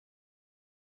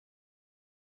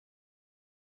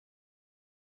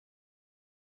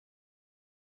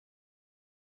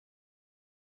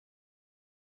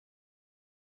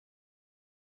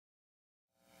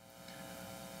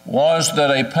was that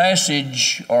a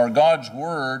passage or God's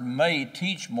Word may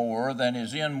teach more than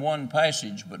is in one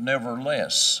passage, but never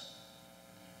less.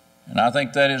 And I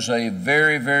think that is a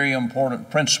very, very important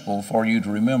principle for you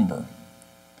to remember.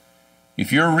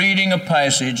 If you're reading a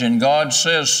passage and God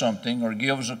says something or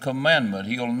gives a commandment,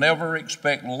 He'll never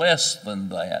expect less than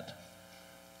that.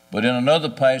 But in another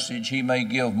passage, He may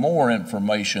give more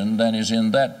information than is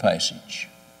in that passage.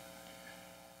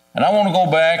 And I want to go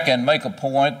back and make a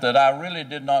point that I really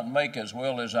did not make as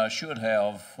well as I should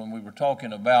have when we were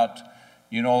talking about,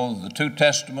 the two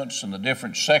testaments and the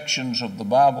different sections of the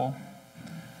Bible.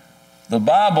 The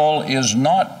Bible is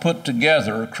not put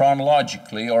together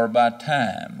chronologically or by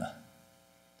time.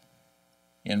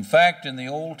 In fact, in the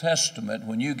Old Testament,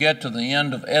 when you get to the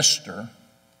end of Esther,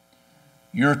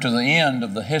 you're to the end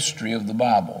of the history of the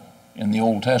Bible in the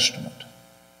Old Testament.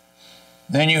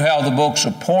 Then you have the books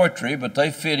of poetry, but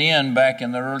they fit in back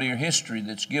in the earlier history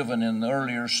that's given in the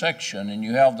earlier section, and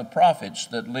you have the prophets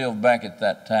that lived back at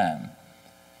that time.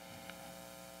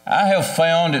 I have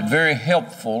found it very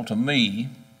helpful to me,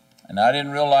 and I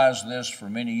didn't realize this for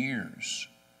many years,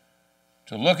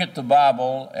 to look at the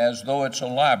Bible as though it's a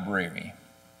library.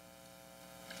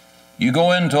 You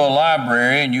go into a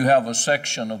library and you have a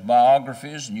section of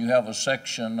biographies, and you have a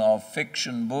section of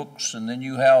fiction books, and then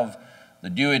you have the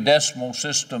Dewey Decimal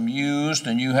System used,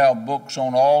 and you have books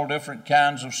on all different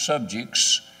kinds of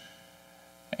subjects.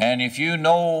 And if you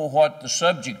know what the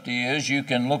subject is, you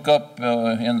can look up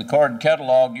in the card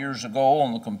catalog years ago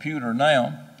on the computer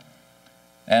now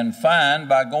and find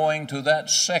by going to that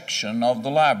section of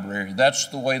the library. That's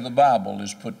the way the Bible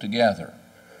is put together.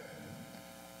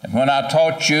 And when I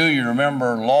taught you, you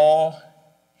remember law,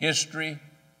 history,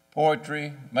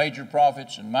 poetry, major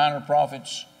prophets and minor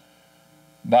prophets,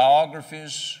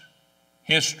 biographies,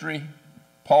 history,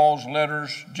 Paul's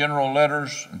letters, general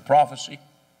letters, and prophecy.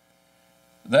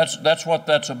 That's what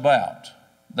that's about.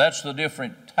 That's the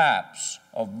different types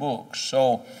of books.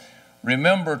 So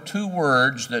remember two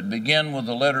words that begin with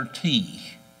the letter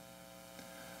T.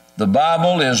 The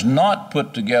Bible is not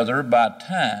put together by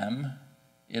time,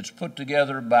 it's put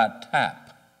together by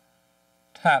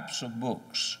types of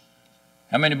books.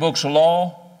 How many books of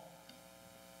law?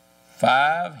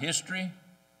 5. History?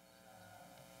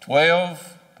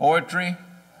 12. Poetry?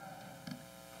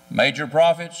 Major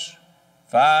prophets?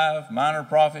 5. Minor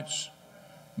prophets?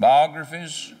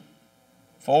 Biographies?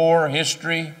 4.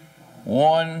 History?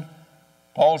 1.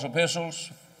 Paul's epistles?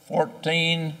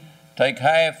 14. Take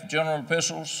half general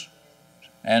epistles.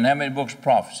 And how many books of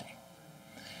prophecy?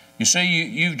 You see,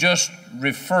 you've just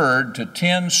referred to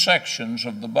 10 sections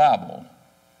of the Bible.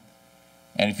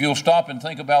 And if you'll stop and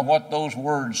think about what those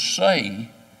words say,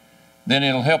 then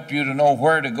it'll help you to know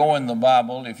where to go in the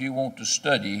Bible if you want to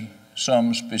study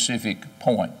some specific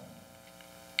point.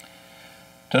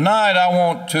 Tonight I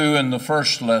want to, in the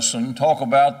first lesson, talk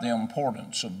about the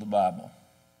importance of the Bible.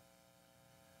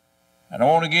 And I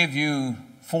want to give you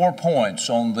 4 points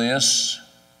on this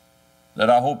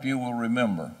that I hope you will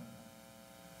remember.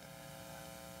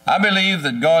 I believe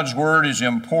that God's Word is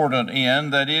important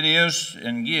in that it is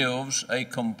and gives a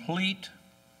complete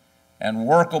and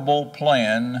workable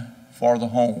plan for the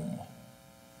home.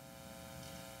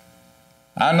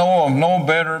 I know of no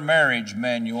better marriage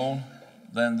manual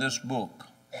than this book.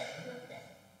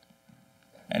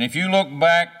 And if you look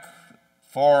back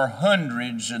for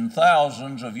hundreds and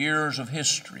thousands of years of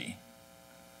history,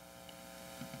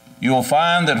 you'll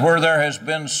find that where there has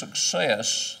been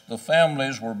success, the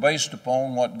families were based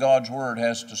upon what God's Word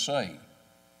has to say.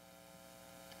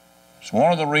 It's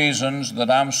one of the reasons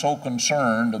that I'm so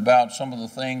concerned about some of the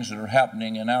things that are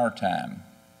happening in our time.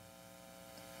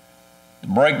 The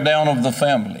breakdown of the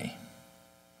family,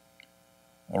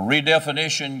 a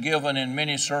redefinition given in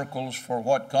many circles for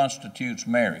what constitutes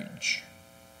marriage.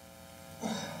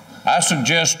 I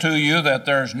suggest to you that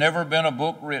there's never been a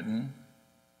book written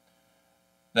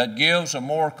that gives a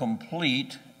more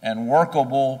complete and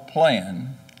workable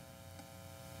plan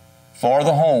for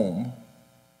the home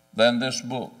than this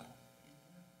book.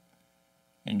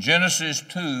 In Genesis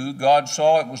 2, God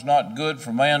saw it was not good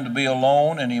for man to be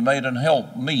alone, and He made an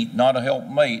helpmeet, not a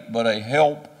helpmate, but a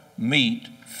helpmeet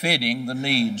fitting the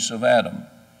needs of Adam.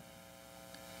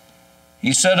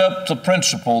 He set up the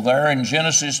principle there in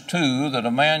Genesis 2 that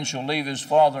a man shall leave his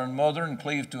father and mother and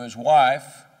cleave to his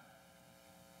wife,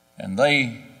 and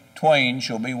they twain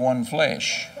shall be one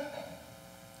flesh.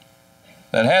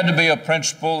 That had to be a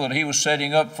principle that He was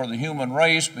setting up for the human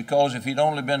race, because if He'd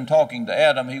only been talking to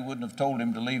Adam, He wouldn't have told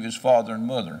him to leave his father and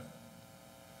mother.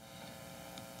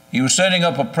 He was setting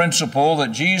up a principle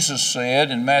that Jesus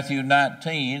said in Matthew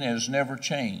 19 has never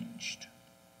changed.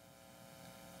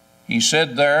 He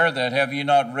said there that, have ye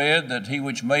not read that he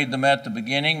which made them at the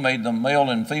beginning made them male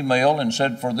and female, and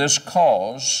said, for this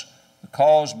cause, the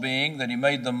cause being that he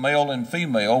made them male and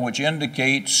female, which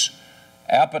indicates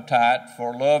appetite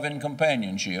for love and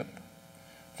companionship.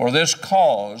 For this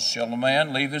cause shall a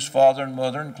man leave his father and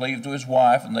mother and cleave to his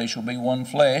wife, and they shall be one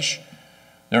flesh.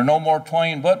 There are no more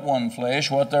twain but one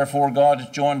flesh. What therefore God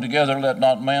hath joined together, let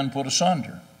not man put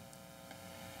asunder.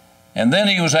 And then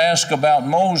he was asked about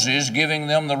Moses giving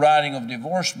them the writing of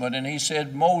divorcement, and he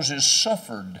said Moses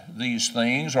suffered these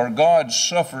things, or God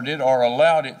suffered it or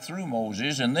allowed it through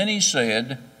Moses. And then he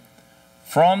said,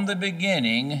 from the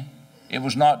beginning it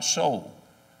was not so,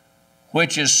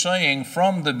 which is saying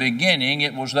from the beginning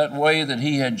it was that way that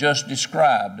he had just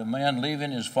described, a man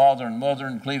leaving his father and mother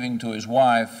and cleaving to his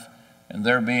wife, and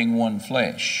there being one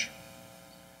flesh.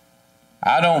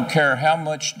 I don't care how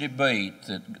much debate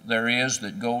that there is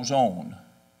that goes on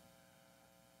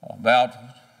about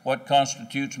what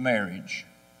constitutes marriage.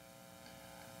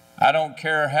 I don't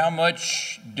care how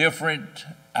much different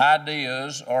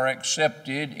ideas are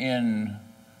accepted in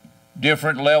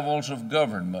different levels of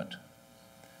government.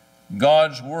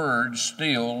 God's Word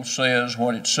still says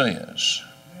what it says.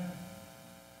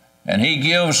 And He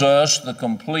gives us the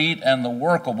complete and the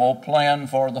workable plan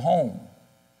for the home.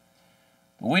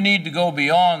 We need to go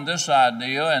beyond this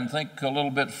idea and think a little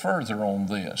bit further on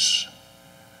this.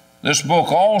 This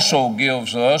book also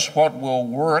gives us what will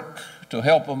work to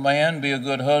help a man be a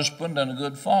good husband and a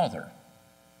good father.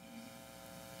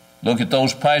 Look at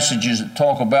those passages that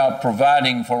talk about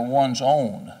providing for one's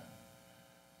own.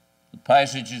 The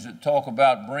passages that talk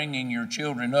about bringing your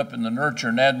children up in the nurture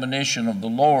and admonition of the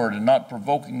Lord and not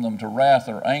provoking them to wrath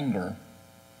or anger.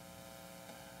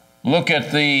 Look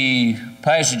at the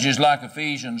passages like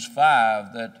Ephesians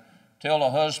 5 that tell a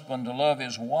husband to love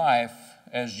his wife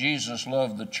as Jesus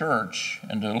loved the church,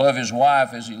 and to love his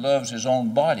wife as he loves his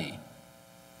own body.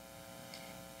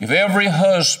 If every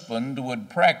husband would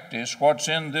practice what's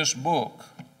in this book,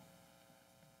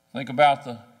 think about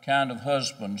the kind of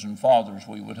husbands and fathers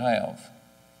we would have.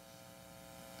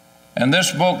 And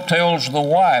this book tells the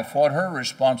wife what her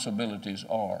responsibilities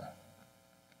are,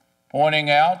 pointing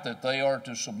out that they are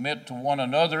to submit to one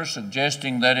another,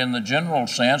 suggesting that in the general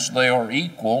sense they are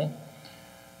equal,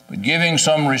 but giving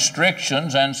some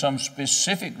restrictions and some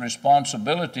specific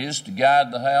responsibilities to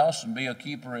guide the house and be a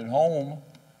keeper at home.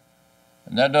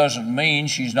 And that doesn't mean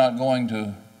she's not going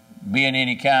to be in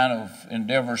any kind of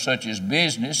endeavor such as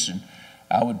business. And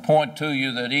I would point to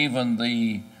you that even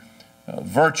the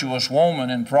virtuous woman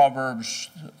in Proverbs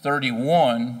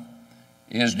 31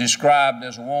 is described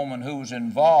as a woman who was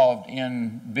involved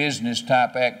in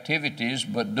business-type activities,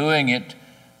 but doing it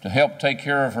to help take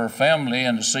care of her family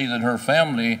and to see that her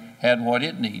family had what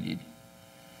it needed.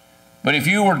 But if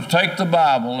you were to take the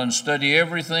Bible and study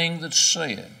everything that's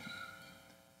said,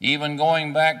 even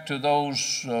going back to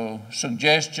those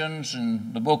suggestions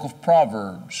in the book of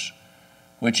Proverbs,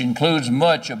 which includes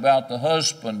much about the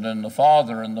husband and the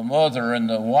father and the mother and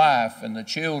the wife and the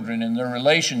children and their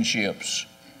relationships,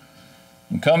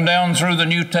 and come down through the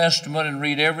New Testament and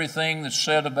read everything that's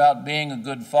said about being a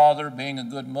good father, being a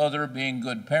good mother, being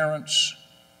good parents,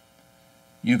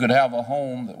 you could have a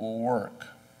home that will work.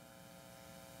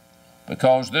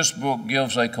 Because this book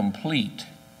gives a complete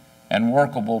and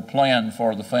workable plan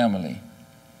for the family.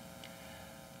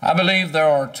 I believe there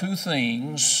are two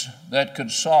things that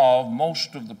could solve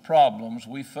most of the problems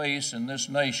we face in this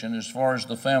nation as far as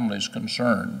the family is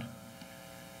concerned.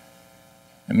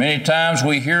 And many times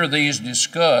we hear these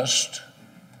discussed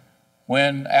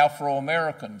when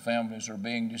Afro-American families are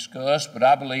being discussed, but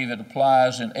I believe it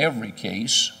applies in every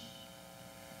case.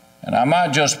 And I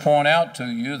might just point out to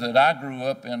you that I grew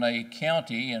up in a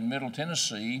county in Middle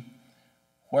Tennessee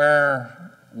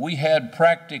where we had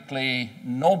practically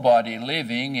nobody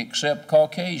living except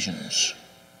Caucasians.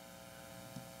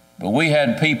 But we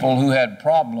had people who had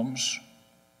problems.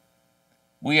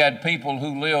 We had people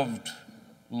who lived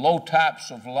low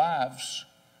types of lives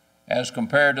as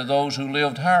compared to those who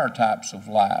lived higher types of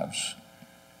lives.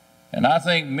 And I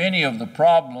think many of the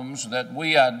problems that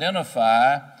we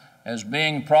identify as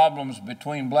being problems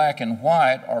between black and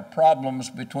white are problems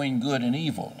between good and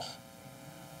evil.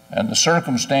 And the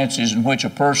circumstances in which a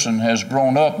person has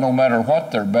grown up, no matter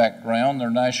what their background,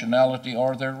 their nationality,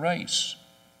 or their race.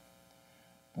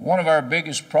 One of our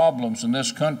biggest problems in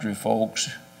this country, folks,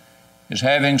 is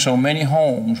having so many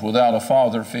homes without a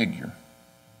father figure.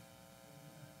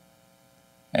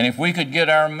 And if we could get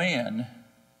our men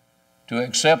to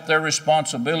accept their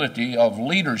responsibility of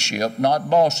leadership, not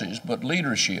bosses, but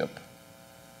leadership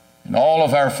in all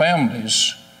of our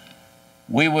families,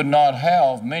 we would not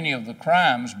have many of the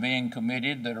crimes being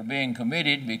committed that are being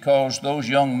committed, because those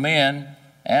young men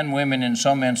and women in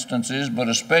some instances, but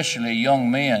especially young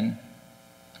men,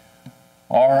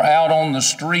 are out on the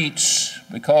streets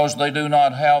because they do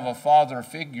not have a father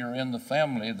figure in the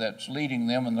family that's leading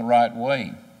them in the right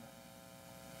way.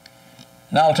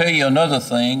 And I'll tell you another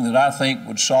thing that I think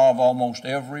would solve almost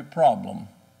every problem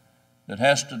that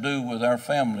has to do with our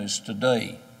families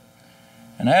today.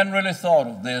 And I hadn't really thought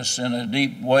of this in a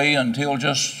deep way until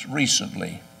just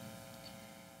recently.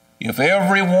 If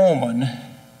every woman,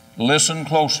 listen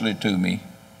closely to me,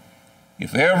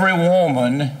 if every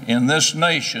woman in this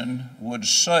nation would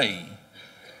say,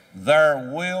 there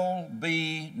will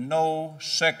be no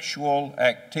sexual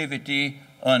activity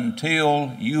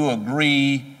until you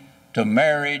agree to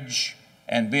marriage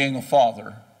and being a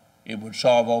father, it would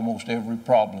solve almost every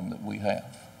problem that we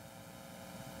have.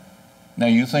 Now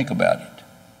you think about it.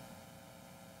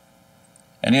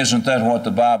 And isn't that what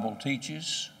the Bible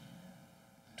teaches?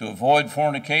 To avoid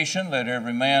fornication, let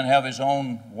every man have his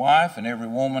own wife and every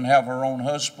woman have her own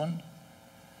husband.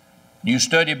 You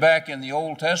study back in the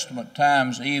Old Testament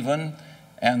times even,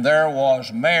 and there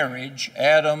was marriage.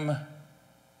 Adam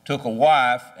took a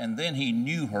wife and then he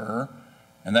knew her.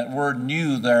 And that word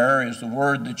knew there is the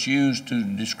word that's used to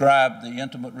describe the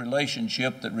intimate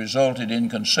relationship that resulted in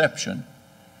conception.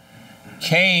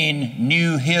 Cain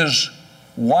knew his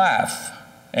wife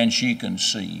and she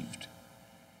conceived.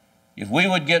 If we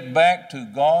would get back to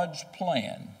God's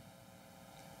plan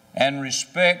and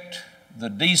respect the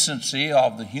decency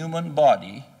of the human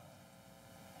body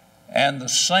and the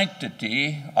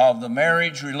sanctity of the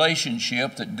marriage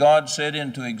relationship that God set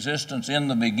into existence in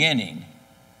the beginning,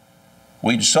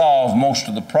 we'd solve most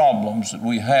of the problems that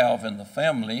we have in the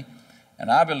family.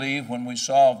 And I believe when we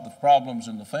solve the problems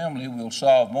in the family, we'll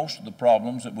solve most of the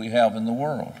problems that we have in the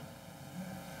world.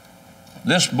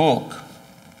 This book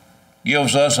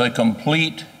gives us a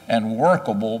complete and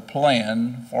workable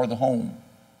plan for the home.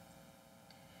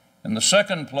 In the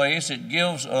second place, it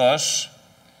gives us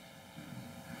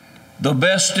the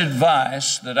best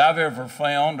advice that I've ever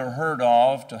found or heard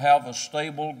of to have a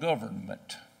stable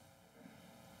government.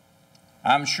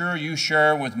 I'm sure you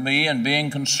share with me in being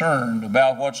concerned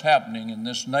about what's happening in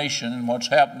this nation and what's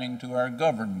happening to our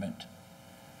government.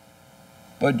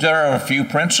 But there are a few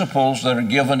principles that are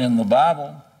given in the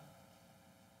Bible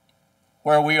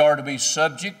where we are to be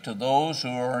subject to those who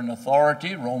are in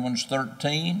authority, Romans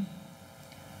 13.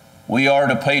 We are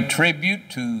to pay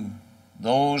tribute to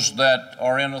those that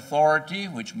are in authority,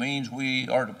 which means we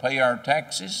are to pay our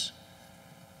taxes.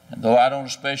 And though I don't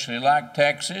especially like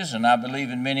taxes, and I believe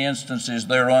in many instances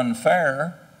they're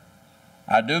unfair,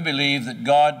 I do believe that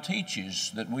God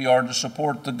teaches that we are to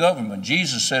support the government.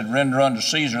 Jesus said, render unto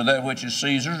Caesar that which is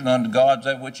Caesar's, and unto God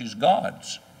that which is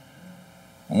God's.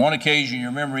 On one occasion, you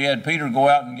remember he had Peter go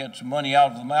out and get some money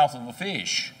out of the mouth of a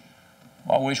fish.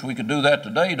 Well, I wish we could do that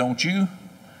today, don't you?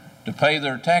 To pay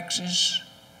their taxes.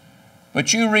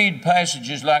 But you read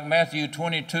passages like Matthew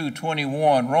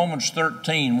 22:21, Romans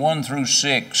 13, 1 through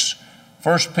 6.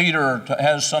 1 Peter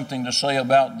has something to say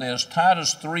about this.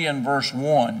 Titus 3 and verse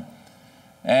 1.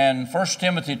 And 1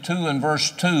 Timothy 2 and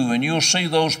verse 2. And you'll see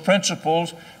those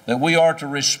principles that we are to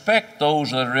respect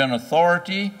those that are in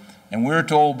authority, and we're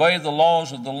to obey the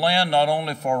laws of the land not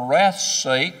only for wrath's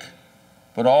sake,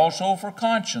 but also for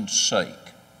conscience sake.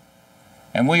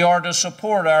 And we are to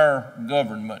support our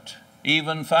government,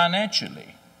 even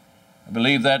financially. I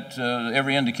believe that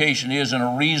every indication is in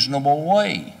a reasonable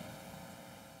way.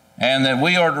 And that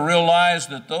we are to realize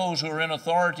that those who are in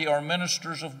authority are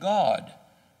ministers of God,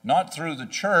 not through the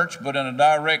church, but in a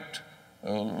direct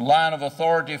line of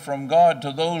authority from God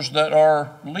to those that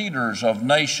are leaders of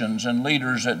nations and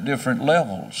leaders at different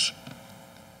levels.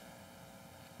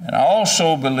 And I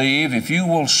also believe if you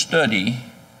will study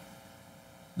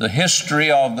the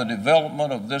history of the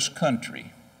development of this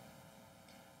country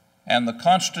and the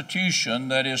Constitution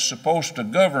that is supposed to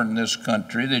govern this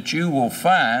country, that you will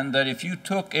find that if you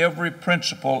took every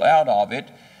principle out of it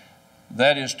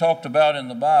that is talked about in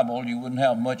the Bible, you wouldn't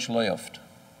have much left.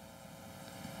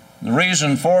 The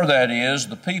reason for that is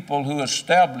the people who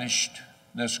established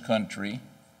this country,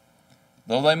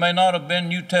 though they may not have been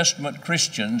New Testament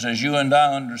Christians, as you and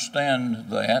I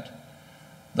understand that,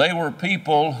 they were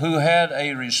people who had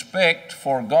a respect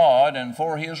for God and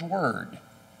for His Word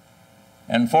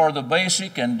and for the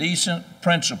basic and decent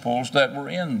principles that were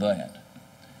in that.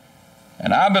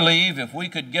 And I believe if we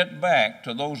could get back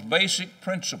to those basic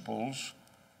principles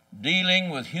dealing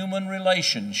with human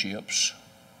relationships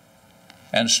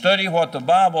and study what the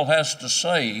Bible has to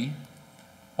say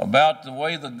about the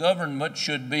way the government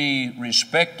should be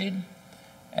respected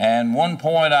And one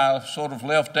point I sort of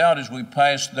left out as we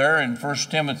passed there in 1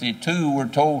 Timothy 2, we're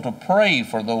told to pray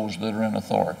for those that are in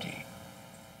authority.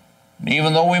 And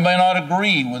even though we may not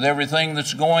agree with everything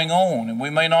that's going on, and we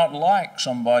may not like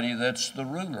somebody that's the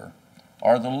ruler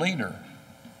or the leader,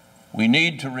 we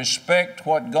need to respect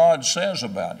what God says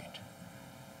about it.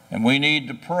 And we need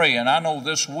to pray. And I know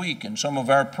this week in some of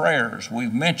our prayers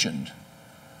we've mentioned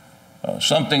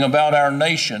something about our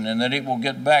nation and that it will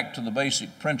get back to the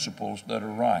basic principles that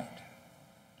are right.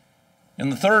 In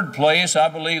the third place, I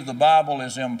believe the Bible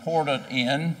is important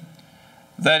in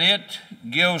that it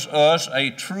gives us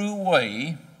a true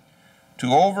way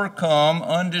to overcome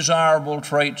undesirable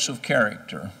traits of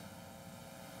character.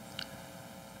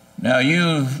 Now,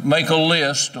 you make a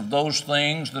list of those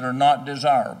things that are not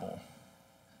desirable,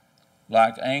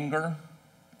 like anger,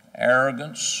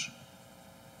 arrogance,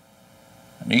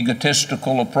 an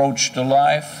egotistical approach to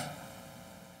life,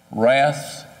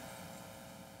 wrath,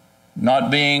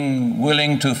 not being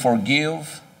willing to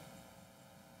forgive,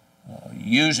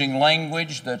 using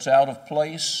language that's out of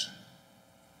place.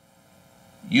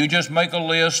 You just make a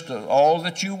list of all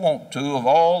that you want to, of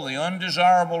all the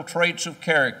undesirable traits of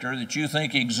character that you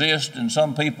think exist in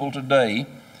some people today,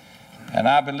 and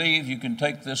I believe you can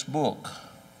take this book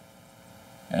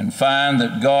and find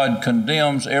that God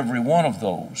condemns every one of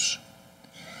those.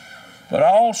 But I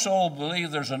also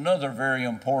believe there's another very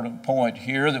important point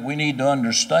here that we need to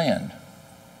understand.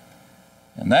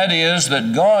 And that is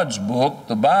that God's book,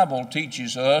 the Bible,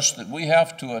 teaches us that we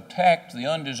have to attack the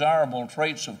undesirable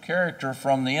traits of character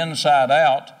from the inside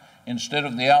out instead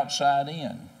of the outside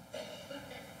in.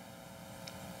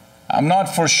 I'm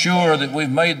not for sure that we've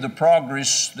made the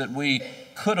progress that we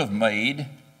could have made,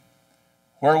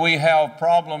 where we have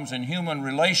problems in human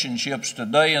relationships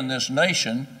today in this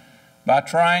nation by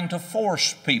trying to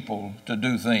force people to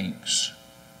do things.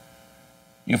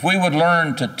 If we would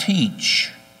learn to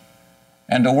teach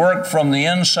and to work from the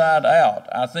inside out,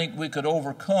 I think we could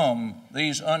overcome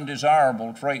these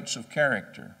undesirable traits of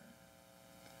character.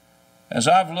 As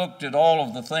I've looked at all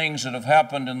of the things that have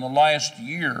happened in the last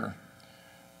year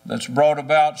that's brought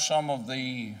about some of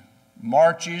the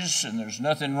marches, and there's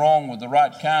nothing wrong with the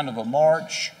right kind of a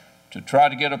march to try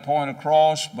to get a point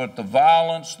across, but the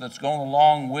violence that's gone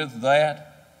along with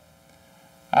that,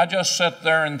 I just sat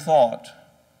there and thought,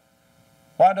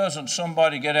 why doesn't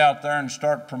somebody get out there and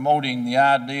start promoting the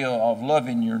idea of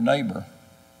loving your neighbor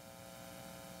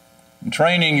and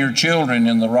training your children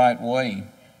in the right way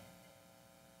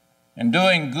and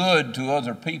doing good to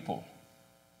other people?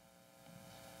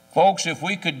 Folks, if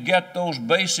we could get those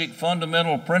basic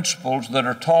fundamental principles that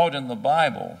are taught in the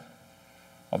Bible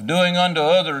of doing unto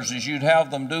others as you'd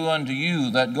have them do unto you,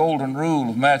 that golden rule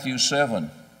of Matthew 7,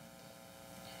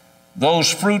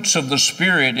 those fruits of the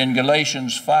Spirit in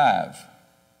Galatians 5,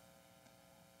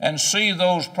 and see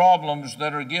those problems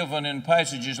that are given in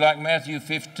passages like Matthew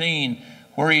 15,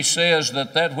 where he says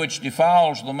that that which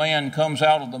defiles the man comes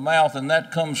out of the mouth, and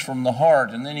that comes from the heart,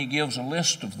 and then he gives a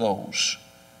list of those.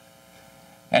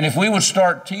 And if we would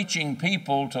start teaching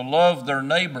people to love their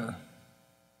neighbor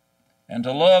and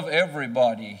to love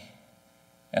everybody,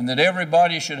 and that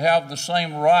everybody should have the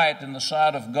same right in the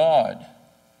sight of God,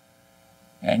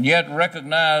 and yet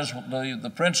recognize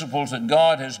the principles that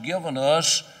God has given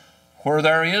us, where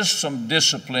there is some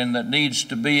discipline that needs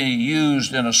to be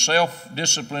used in a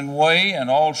self-disciplined way, and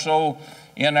also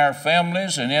in our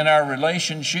families and in our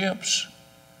relationships,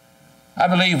 I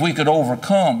believe we could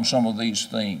overcome some of these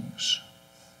things.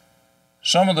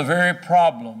 Some of the very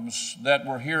problems that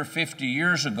were here 50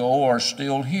 years ago are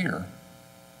still here.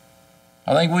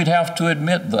 I think we'd have to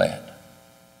admit that.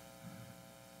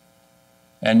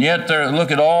 And yet,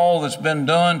 look at all that's been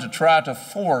done to try to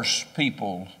force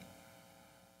people.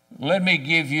 Let me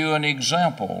give you an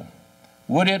example.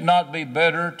 Would it not be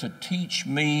better to teach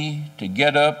me to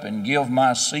get up and give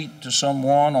my seat to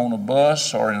someone on a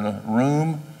bus or in a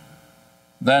room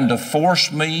than to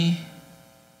force me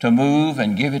to move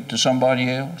and give it to somebody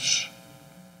else?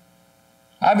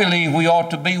 I believe we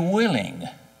ought to be willing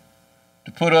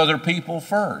to put other people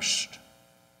first.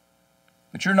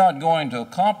 But you're not going to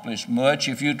accomplish much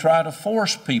if you try to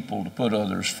force people to put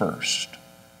others first.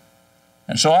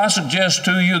 And so I suggest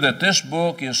to you that this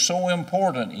book is so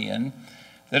important in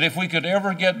that if we could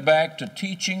ever get back to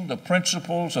teaching the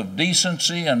principles of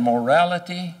decency and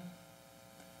morality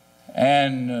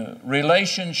and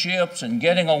relationships and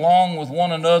getting along with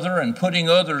one another and putting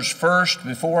others first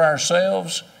before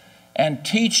ourselves, and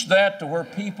teach that to where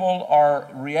people are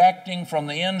reacting from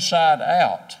the inside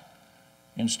out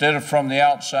instead of from the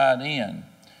outside in. Have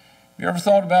you ever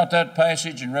thought about that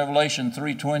passage in Revelation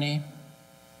 3:20?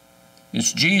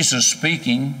 It's Jesus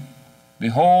speaking,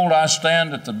 Behold, I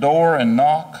stand at the door and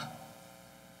knock.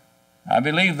 I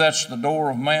believe that's the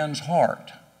door of man's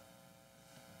heart.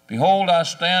 Behold, I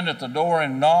stand at the door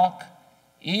and knock.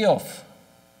 If,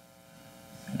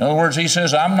 in other words, he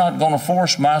says, I'm not going to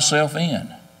force myself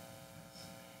in.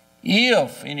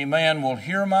 If any man will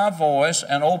hear my voice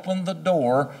and open the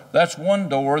door, that's one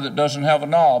door that doesn't have a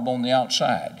knob on the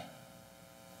outside,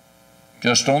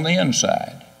 just on the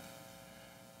inside.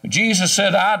 But Jesus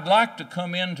said, I'd like to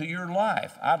come into your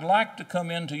life. I'd like to come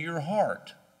into your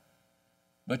heart.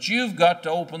 But you've got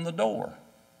to open the door.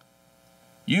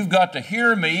 You've got to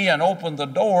hear me and open the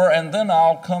door, and then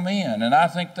I'll come in. And I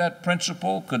think that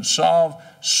principle could solve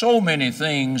so many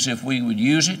things if we would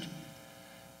use it.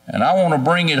 And I want to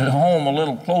bring it home a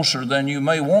little closer than you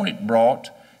may want it brought.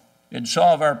 It'd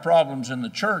solve our problems in the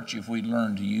church if we'd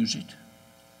learn to use it.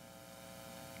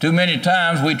 Too many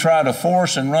times we try to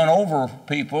force and run over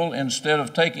people instead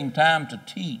of taking time to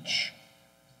teach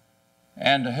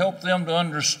and to help them to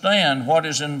understand what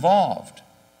is involved.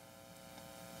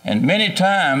 And many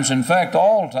times, in fact,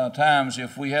 all times,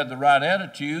 if we had the right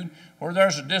attitude, where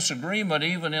there's a disagreement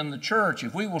even in the church,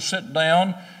 if we will sit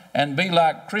down and be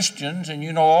like Christians, and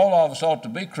you know all of us ought to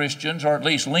be Christians, or at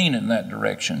least lean in that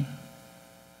direction.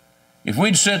 If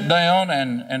we'd sit down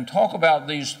and talk about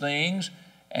these things,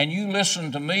 and you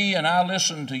listen to me and I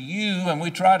listen to you, and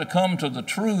we try to come to the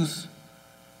truth,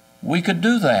 we could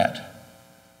do that.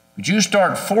 But you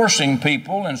start forcing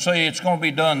people and say it's going to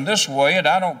be done this way, and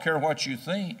I don't care what you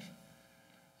think.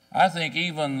 I think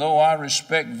even though I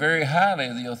respect very highly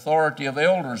the authority of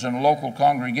elders in a local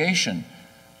congregation,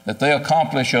 that they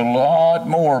accomplish a lot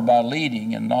more by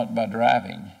leading and not by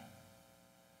driving.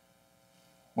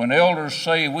 When elders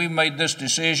say, we've made this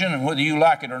decision, and whether you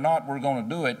like it or not, we're going to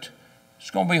do it, it's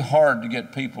going to be hard to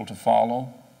get people to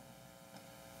follow.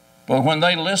 But when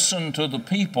they listen to the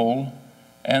people,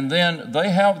 and then they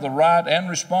have the right and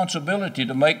responsibility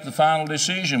to make the final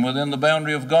decision within the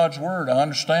boundary of God's Word, I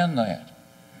understand that.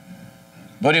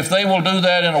 But if they will do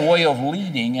that in a way of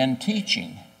leading and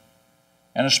teaching,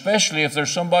 and especially if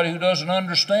there's somebody who doesn't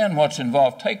understand what's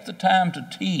involved, take the time to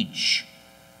teach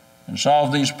and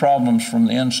solve these problems from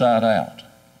the inside out.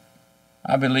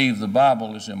 I believe the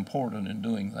Bible is important in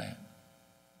doing that.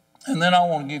 And then I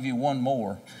want to give you one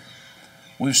more.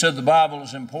 We've said the Bible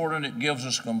is important. It gives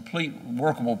us a complete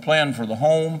workable plan for the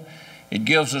home. It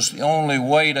gives us the only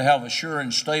way to have a sure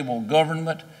and stable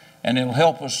government, and it'll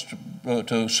help us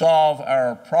to solve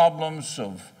our problems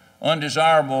of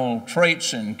undesirable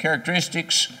traits and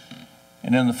characteristics.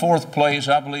 And in the fourth place,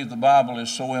 I believe the Bible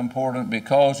is so important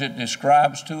because it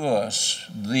describes to us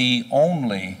the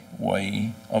only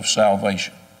way of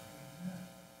salvation.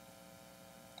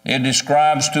 It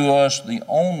describes to us the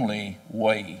only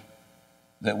way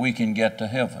that we can get to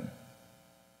heaven.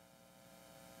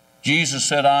 Jesus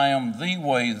said, I am the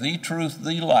way, the truth,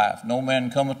 the life. No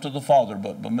man cometh to the Father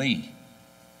but by me.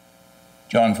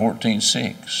 John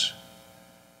 14:6.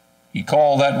 He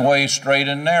called that way straight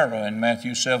and narrow in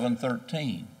Matthew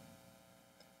 7:13.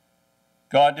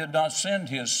 God did not send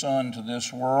his Son to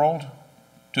this world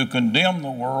to condemn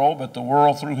the world, but the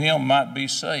world through him might be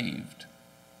saved.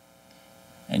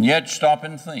 And yet stop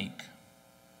and think.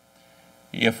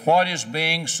 If what is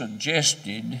being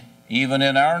suggested, even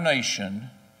in our nation,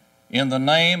 in the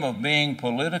name of being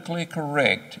politically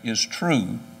correct is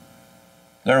true,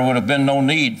 there would have been no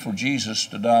need for Jesus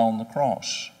to die on the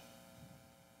cross.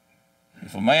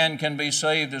 If a man can be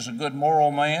saved as a good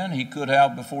moral man, he could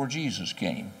have before Jesus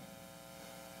came.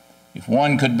 If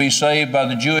one could be saved by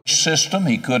the Jewish system,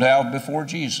 he could have before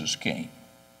Jesus came.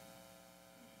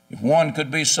 If one could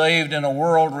be saved in a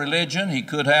world religion, he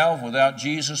could have without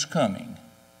Jesus coming.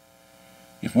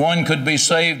 If one could be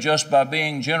saved just by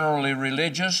being generally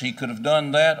religious, he could have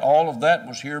done that. All of that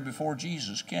was here before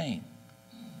Jesus came.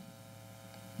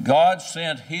 God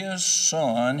sent his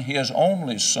Son, his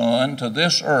only Son, to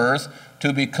this earth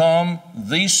to become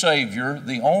the Savior,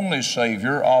 the only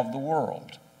Savior of the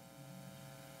world.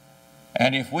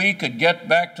 And if we could get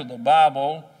back to the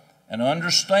Bible and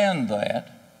understand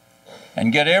that,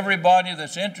 and get everybody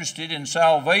that's interested in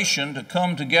salvation to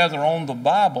come together on the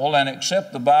Bible and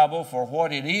accept the Bible for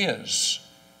what it is,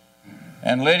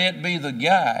 and let it be the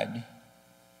guide,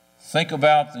 think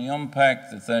about the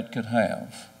impact that that could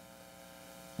have.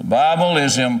 The Bible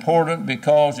is important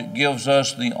because it gives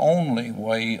us the only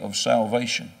way of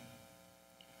salvation.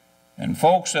 And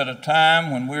folks, at a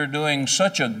time when we're doing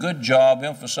such a good job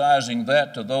emphasizing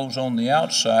that to those on the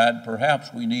outside,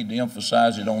 perhaps we need to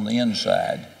emphasize it on the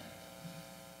inside.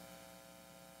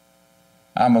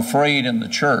 I'm afraid in the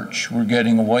church we're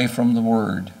getting away from the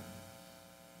Word.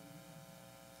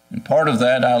 And part of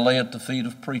that I lay at the feet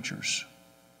of preachers.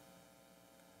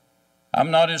 I'm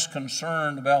not as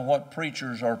concerned about what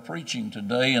preachers are preaching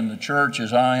today in the church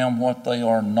as I am what they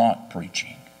are not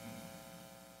preaching.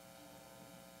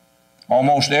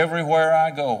 Almost everywhere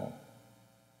I go,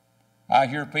 I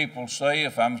hear people say,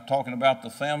 if I'm talking about the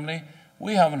family,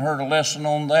 we haven't heard a lesson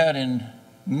on that in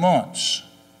months.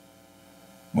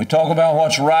 We talk about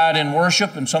what's right in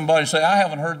worship, and somebody say, I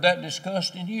haven't heard that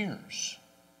discussed in years.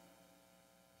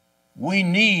 We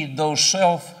need those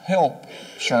self-help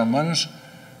sermons.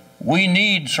 We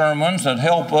need sermons that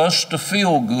help us to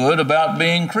feel good about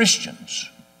being Christians.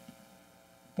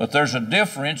 But there's a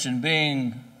difference in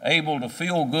being able to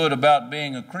feel good about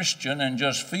being a Christian and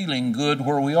just feeling good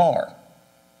where we are.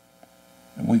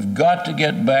 And we've got to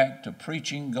get back to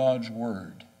preaching God's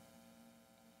Word,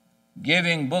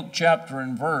 giving book, chapter,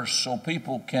 and verse so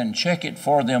people can check it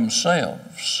for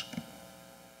themselves,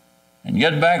 and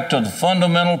get back to the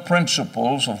fundamental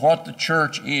principles of what the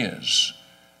church is.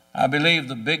 I believe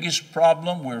the biggest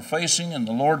problem we're facing in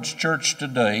the Lord's church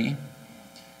today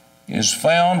is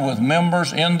found with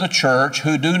members in the church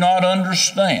who do not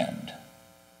understand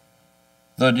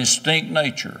the distinct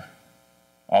nature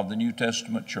of the New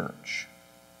Testament church.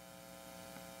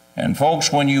 And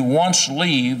folks, when you once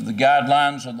leave the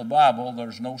guidelines of the Bible,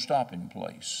 there's no stopping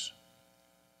place.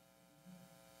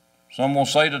 Some will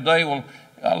say today, well,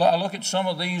 I look at some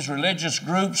of these religious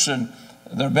groups, and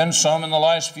there have been some in the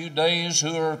last few days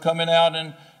who are coming out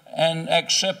and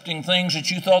accepting things that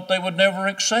you thought they would never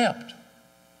accept.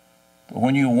 But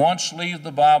when you once leave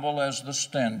the Bible as the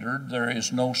standard, there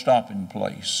is no stopping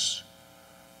place.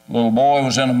 A little boy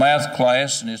was in a math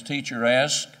class, and his teacher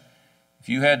asked, if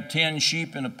you had 10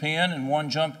 sheep in a pen and one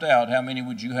jumped out, how many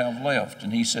would you have left?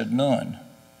 And he said, none.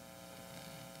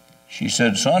 She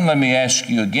said, son, let me ask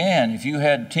you again. If you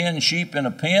had 10 sheep in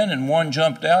a pen and one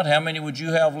jumped out, how many would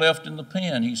you have left in the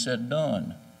pen? He said,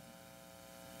 none.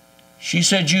 She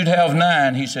said, you'd have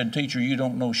 9. He said, teacher, you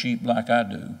don't know sheep like I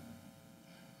do.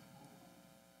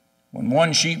 When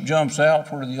one sheep jumps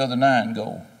out, where do the other 9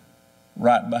 go?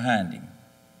 Right behind him.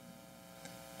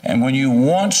 And when you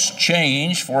once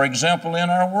change, for example,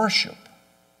 in our worship,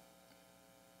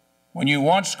 when you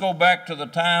once go back to the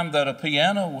time that a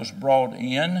piano was brought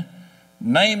in,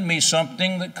 name me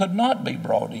something that could not be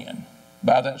brought in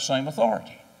by that same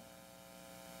authority.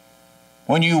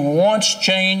 When you once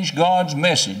change God's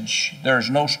message,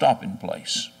 there's no stopping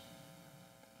place.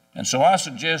 And so I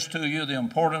suggest to you the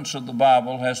importance of the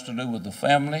Bible has to do with the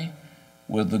family,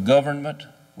 with the government,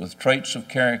 with traits of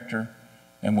character,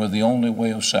 and with the only way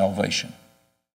of salvation.